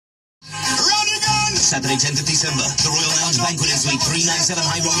Saturday, 10th of December. The Royal Lounge Banquet Suite, 397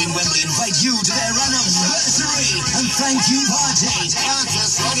 High Road in Wembley invite you to their anniversary and thank you party.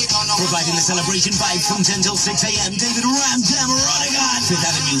 Providing the celebration vibe from 10 till 6 a.m. David Ramjam Rodigan. 5th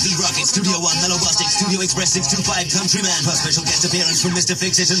Avenue, V-Rocket, Studio One, Mellow Bustic, Studio Express 625, Countryman. For special guest appearance from Mr.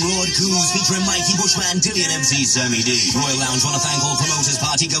 Fix-It and Lord Coos, featuring Mikey Bushman, Dilly and MC Sammy D. Royal Lounge want to thank all promoters,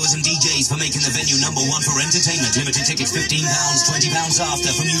 partygoers and DJs for making the venue #1 for entertainment. Limited tickets £15, £20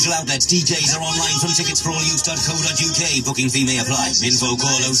 after. From usual outlets, DJs are online from ticketsforalluse.co.uk. Booking fee may apply. Info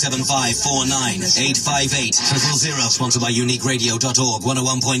call 07549 858 000. Sponsored by uniqueradio.org,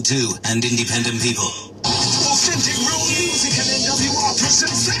 101.2 and Independent People. Authentic real music and NWR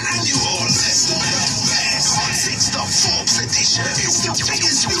presents the annual Let's Go Back Best 6th of Forbes edition. It's the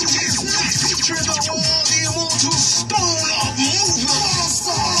biggest music night featuring all the immortal Stone Up Movement.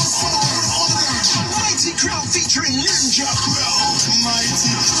 Mighty Crowd featuring Ninja Crowd.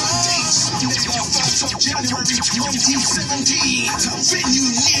 Mighty Crowd. Dates never 1st of January 2017. Venue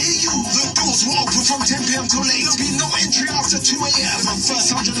near you. The doors will open from 10 p.m. till 8. There'll be no entry after 2 a.m. The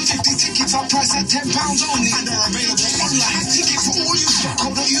first 150 tickets are priced at £10 only and are available online. Ticket for all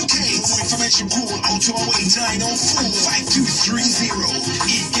use.co.uk. For information, call 0208 904 5230.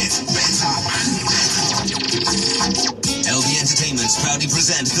 It gets better and better. LB Entertainments proudly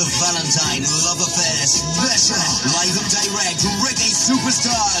present the Valentine Love Affair Special. Live and direct, reggae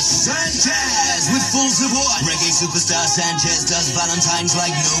superstar Sanchez with full support. Reggae superstar Sanchez does Valentine's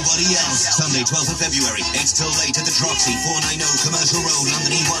like nobody else. Sunday, 12th of February, 8 till 8 at the Troxy, 490 Commercial Road,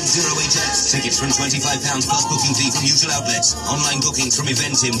 London E10HX. Tickets from £25 plus booking fee from usual outlets. Online bookings from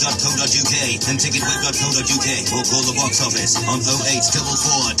eventim.co.uk and ticketweb.co.uk. Or call the box office on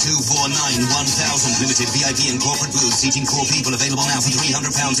 08442491000. Limited VIP and corporate booths. Seating 4 people available now for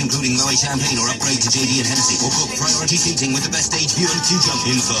 £300, including Moët Champagne or upgrade to JD and Hennessy. Or book priority seating with the best stage view and queue jump.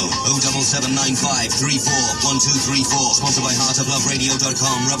 Info 07795 341234. Sponsored by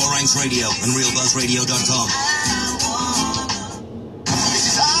heartofloveradio.com, Rebel Ranks Radio and RealBuzzRadio.com.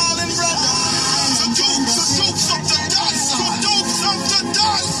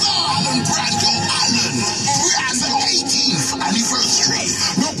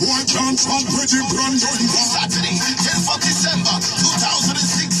 On Pretty Brando in Saturday, 10th of December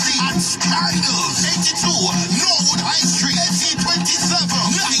 2016 at Scandals 82 Norwood High Street, SE27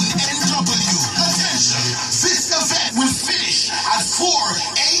 9NW. Attention, this event will finish at 4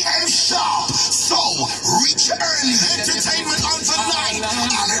 a.m. sharp, so reach early. Entertainment on the line.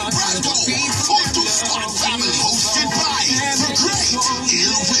 Alan Brando, Photo Scott Family, hosted by The Great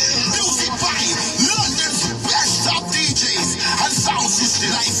Ill Will. Music by London's best top DJs and sound system.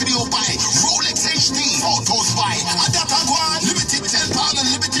 Live video by Rolex HD. Photos by Adapagwan. Limited £10 and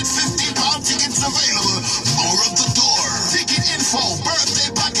limited £15 tickets available. Hour of the door. Ticket info. Birthday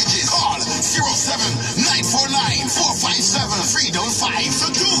packages. Call 07949 457 305.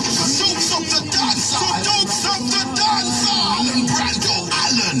 The Dukes of the Dancer. The Dukes of the Dancer. Alan Brando.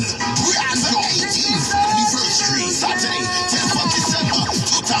 18th anniversary. Saturday, 10th of December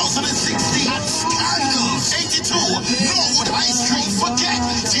 2016 at Scandals 82 Norwood High Street. Forget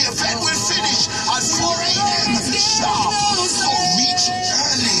the event will finish at 4 a.m. sharp, so reach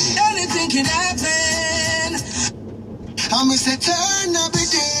early. Anything can happen. I'm Mr. Turn Up a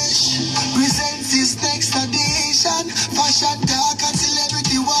Dish. Presents his next edition. Fashion talk and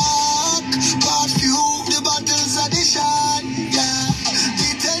celebrity walk. Perfume, the bottles edition. Yeah.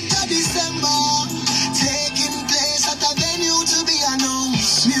 The 10th of December. Taking place at a venue to be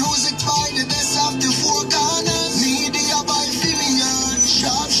announced. Music by the best of the 4 corners. Media by Fimian.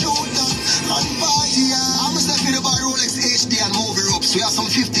 Sharpshooter and party. I'm Mr. Peter by Rolex HD and movie ropes. We have some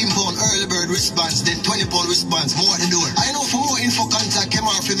 £15 early bird wristbands, then £20 wristbands, more at the door. I know for more info, contact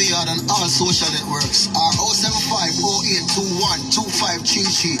Kemar Fimian on all social networks. Or 075 0821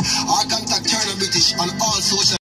 2533. Or contact Turner British on all social